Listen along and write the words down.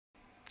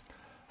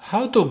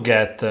How to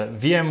get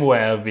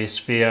VMware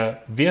vSphere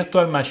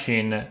Virtual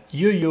Machine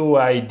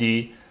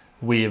UUID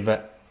with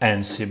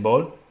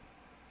Ansible.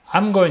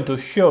 I'm going to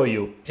show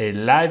you a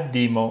live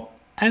demo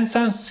and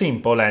some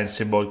simple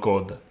Ansible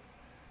code.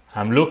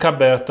 I'm Luca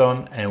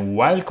Burton and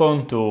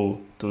welcome to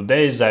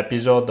today's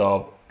episode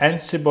of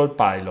Ansible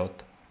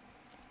Pilot.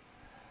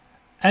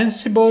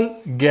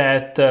 Ansible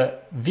get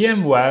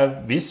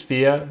VMware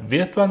vSphere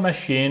Virtual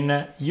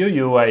Machine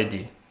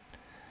UUID.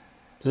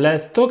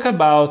 Let's talk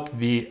about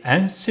the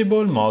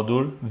Ansible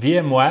module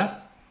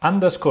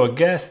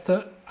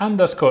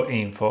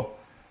VMware_guest_info.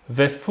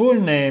 The full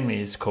name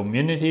is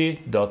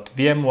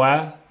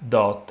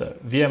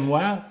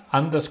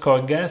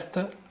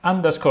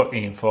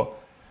community.vmware.vmware_guest_info,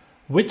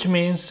 which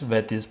means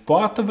that it's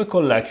part of a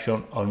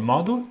collection or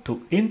module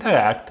to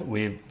interact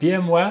with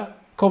VMware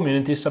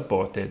community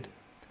supported.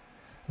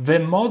 The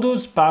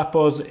module's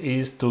purpose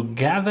is to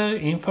gather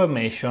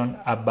information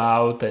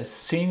about a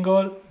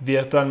single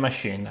virtual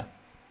machine.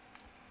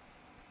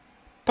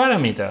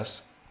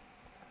 Parameters.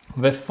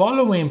 The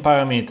following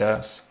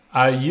parameters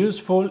are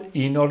useful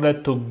in order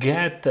to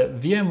get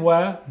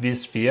VMware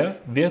vSphere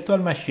Virtual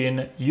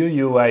Machine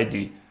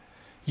UUID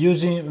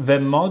using the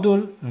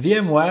module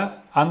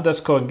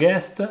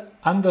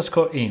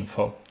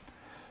VMware_guest_info.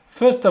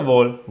 First of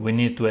all, we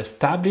need to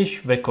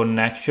establish the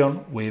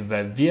connection with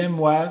the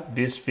VMware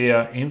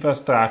vSphere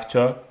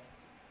infrastructure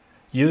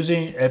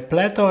using a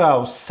plethora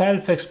of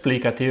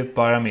self-explicative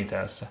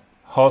parameters: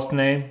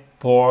 hostname,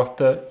 port,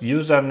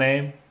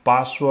 username,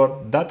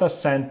 password, data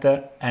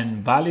center,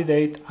 and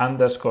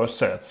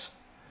validate_certs.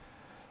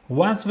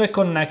 Once the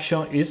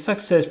connection is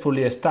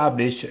successfully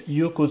established,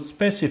 you could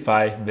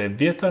specify the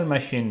virtual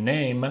machine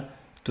name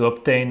to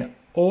obtain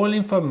all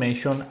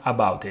information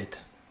about it.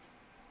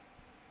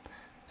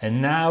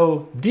 And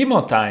now,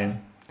 demo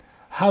time!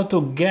 How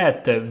to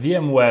get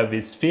VMware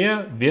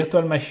vSphere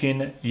Virtual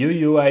Machine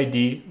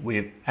UUID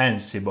with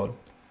Ansible.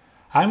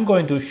 I'm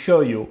going to show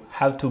you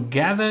how to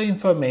gather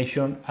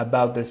information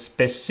about the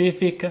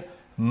specific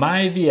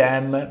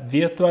myvm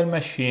virtual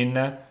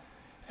machine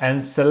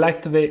and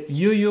select the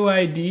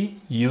UUID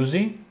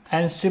using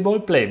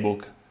Ansible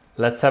Playbook.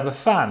 Let's have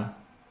fun!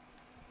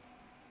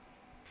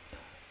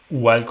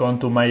 Welcome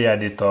to my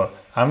editor.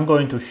 I'm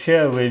going to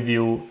share with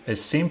you a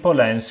simple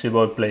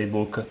Ansible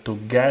Playbook to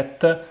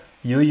get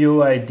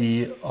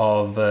UUID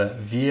of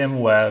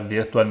VMware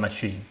virtual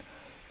machine.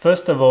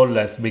 First of all,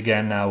 let's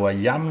begin our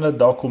YAML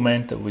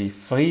document with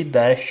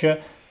 3-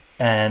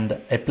 and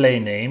a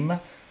plain name,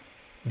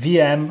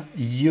 VM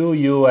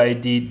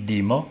UUID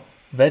demo,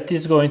 that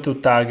is going to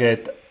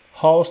target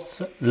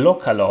hosts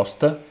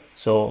localhost.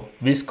 So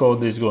this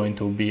code is going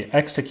to be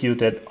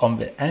executed on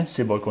the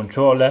Ansible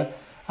controller.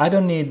 I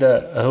don't need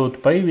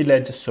root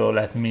privilege, so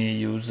let me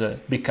use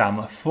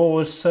become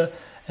false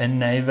and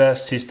neighbor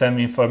system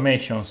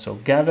information, so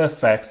gather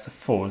facts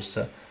false.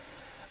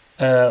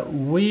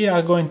 We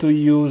are going to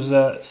use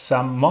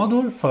some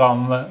module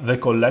from the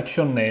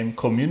collection name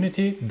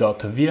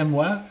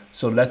community.vmware,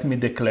 so let me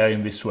declare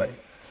in this way.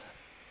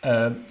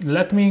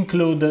 Let me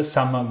include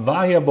some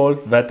variable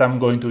that I'm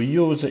going to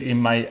use in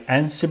my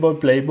Ansible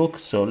Playbook,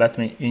 so let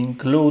me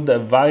include a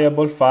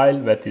variable file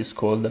that is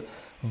called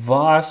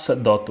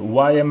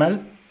vars.yml.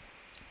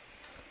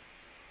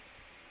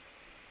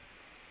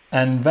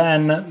 And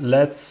then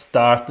let's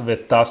start the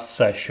task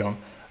session.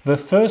 The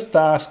first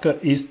task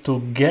is to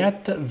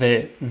get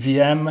the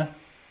VM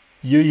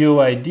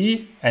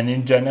UUID and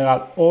in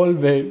general all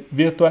the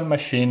virtual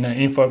machine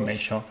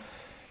information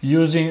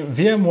using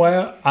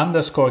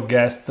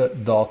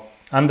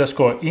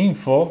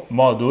VMware_guest_info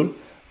module.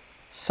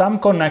 Some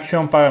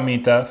connection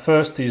parameter.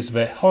 First is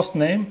the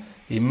hostname.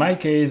 In my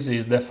case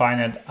is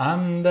defined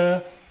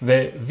under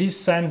the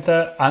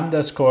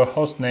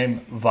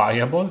vCenter_hostname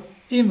variable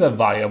in the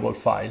variable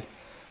file.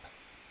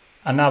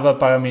 Another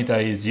parameter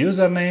is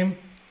username.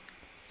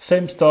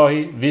 Same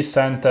story,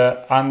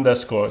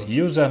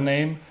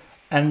 vCenter_username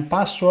and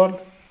password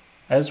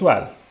as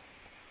well.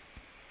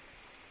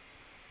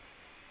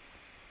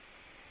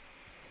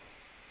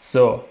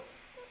 So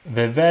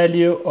the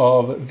value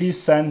of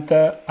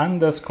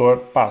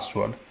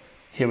vCenter_password.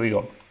 Here we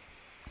go.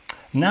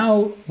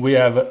 Now we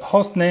have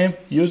hostname,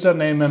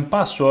 username and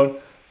password.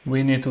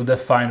 We need to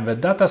define the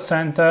data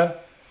center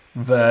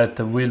that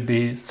will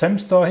be same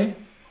story.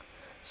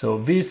 So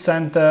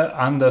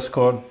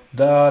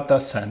vCenter_data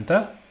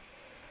center.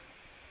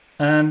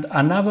 And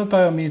another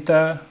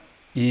parameter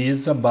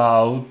is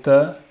about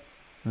the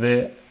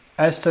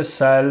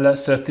SSL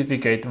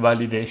certificate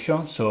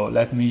validation. So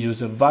let me use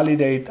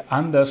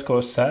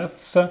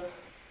validate_certs.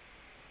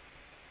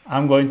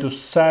 I'm going to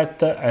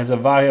set as a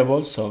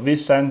variable, so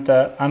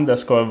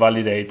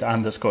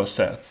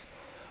vCenter_validate_certs.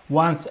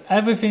 Once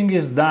everything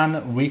is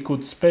done, we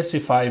could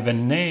specify the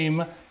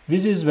name.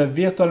 This is the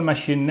virtual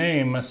machine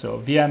name, so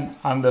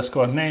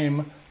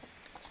VM_name.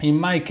 In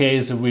my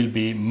case, will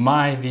be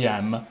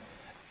myvm.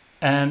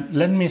 And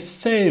let me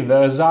save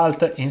the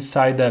result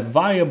inside a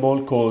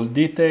variable called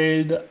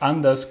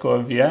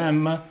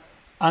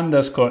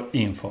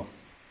detailed_vm_info.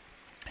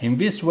 In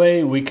this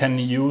way, we can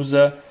use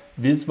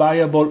this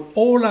variable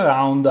all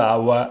around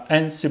our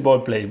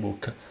Ansible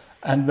playbook.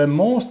 And the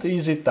most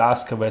easy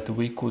task that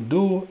we could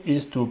do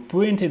is to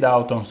print it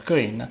out on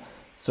screen.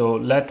 So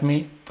let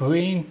me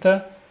print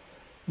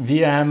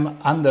vm_UUID.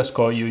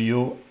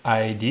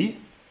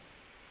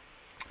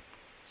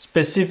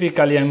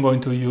 Specifically, I'm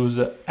going to use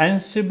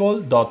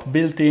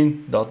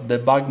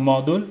ansible.builtin.debug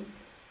module,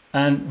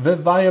 and the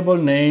variable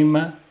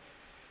name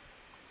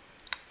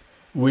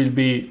will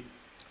be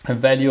a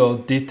value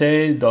of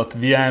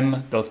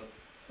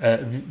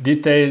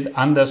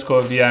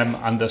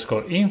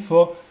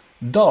detailed_vm_info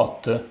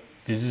dot.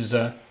 This is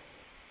an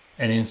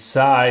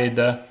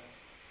inside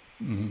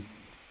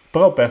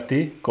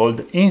property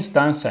called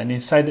instance, and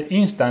inside the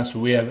instance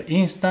we have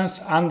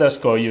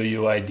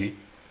instance_UUID.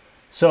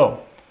 So,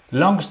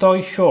 long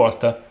story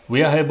short,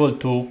 we are able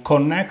to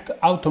connect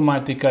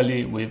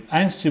automatically with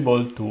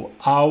Ansible to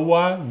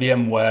our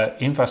VMware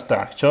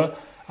infrastructure,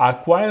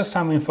 acquire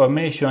some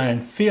information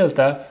and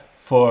filter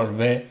for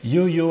the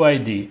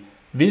UUID.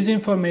 This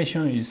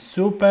information is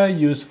super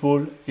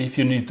useful if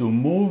you need to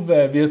move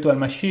a virtual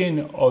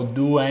machine or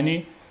do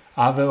any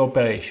other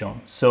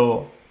operation.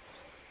 So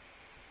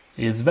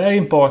it's very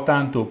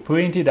important to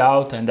print it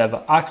out and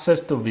have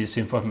access to this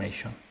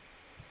information.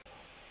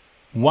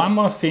 One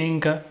more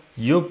thing,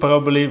 you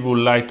probably would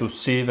like to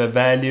see the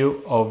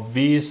value of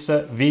this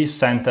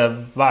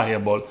vCenter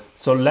variable.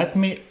 So let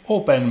me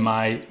open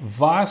my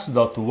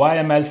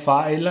vars.yml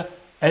file.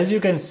 As you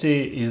can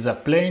see, is a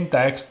plain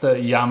text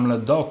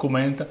YAML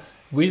document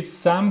with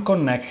some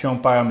connection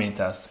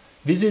parameters.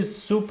 This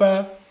is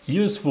super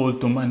useful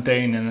to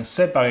maintain in a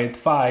separate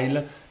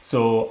file,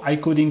 so I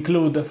could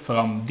include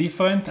from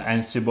different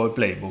Ansible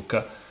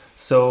playbook.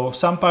 So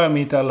some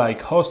parameter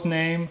like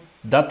hostname,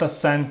 data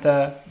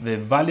center, the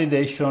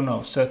validation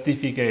of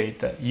certificate,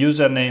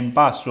 username,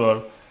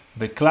 password,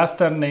 the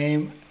cluster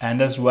name,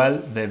 and as well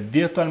the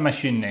virtual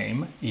machine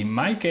name, in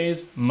my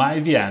case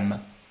myvm.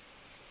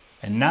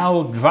 And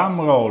now,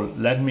 drum roll,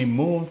 let me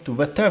move to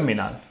the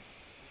terminal.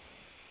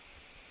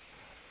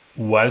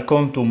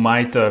 Welcome to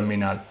my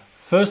terminal.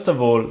 First of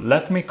all,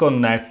 let me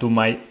connect to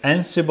my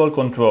Ansible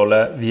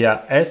controller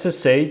via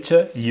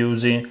SSH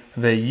using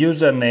the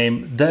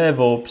username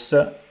DevOps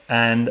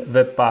and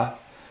the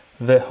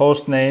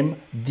hostname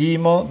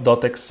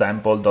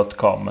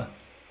demo.example.com.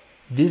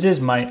 This is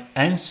my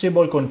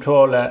Ansible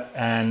controller,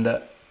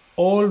 and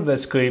all the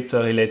script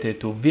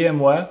related to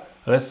VMware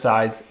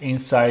resides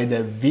inside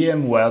the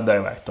VMware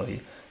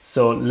directory.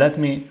 So let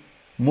me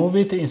move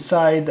it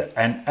inside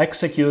and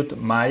execute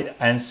my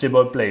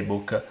Ansible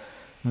playbook.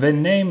 The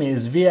name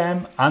is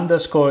vm_UUID,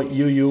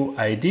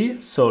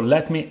 so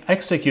let me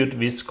execute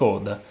this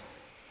code.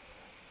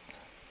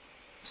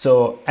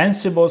 So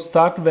Ansible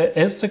start the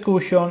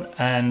execution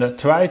and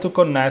try to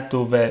connect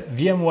to the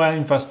VMware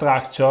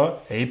infrastructure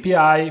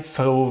API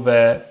through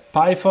the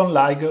Python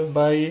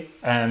library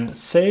and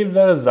save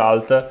the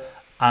result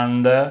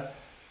under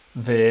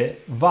the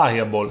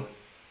variable.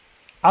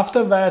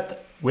 After that,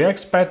 we are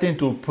expecting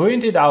to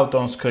print it out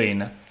on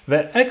screen.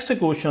 The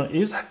execution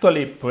is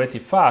actually pretty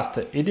fast.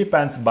 It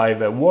depends by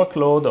the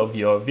workload of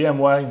your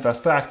VMware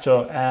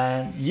infrastructure,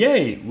 and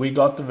yay, we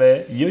got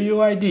the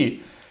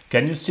UUID.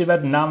 Can you see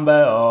that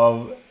number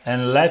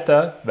and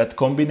letter, that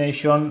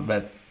combination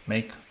that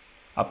make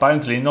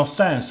apparently no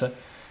sense?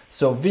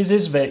 So this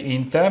is the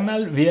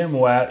internal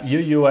VMware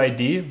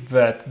UUID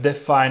that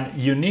define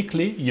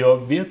uniquely your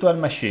virtual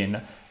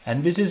machine,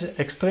 and this is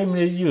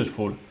extremely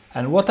useful.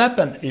 And what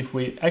happens if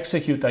we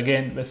execute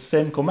again the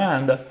same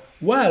command?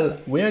 Well,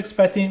 we are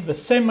expecting the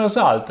same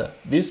result.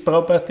 This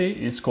property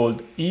is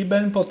called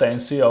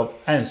idempotency of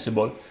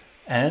Ansible,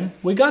 and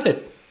we got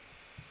it.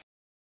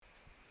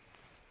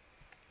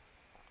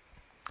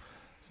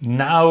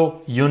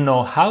 Now you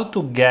know how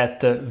to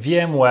get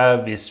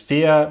VMware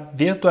vSphere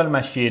Virtual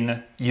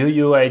Machine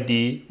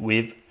UUID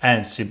with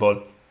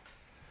Ansible.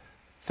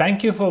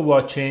 Thank you for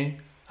watching.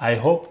 I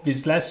hope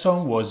this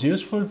lesson was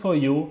useful for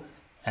you,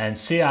 and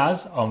see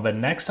us on the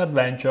next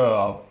adventure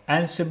of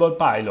Ansible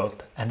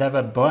Pilot, and have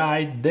a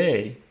bright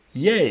day.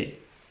 Yay!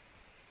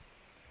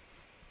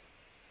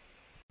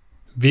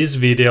 This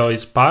video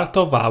is part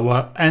of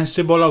our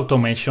Ansible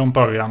automation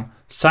program.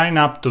 Sign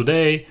up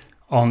today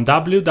on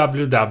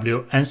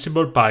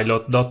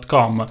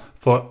www.ansiblepilot.com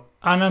for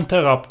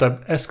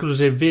uninterrupted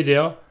exclusive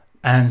video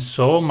and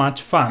so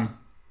much fun.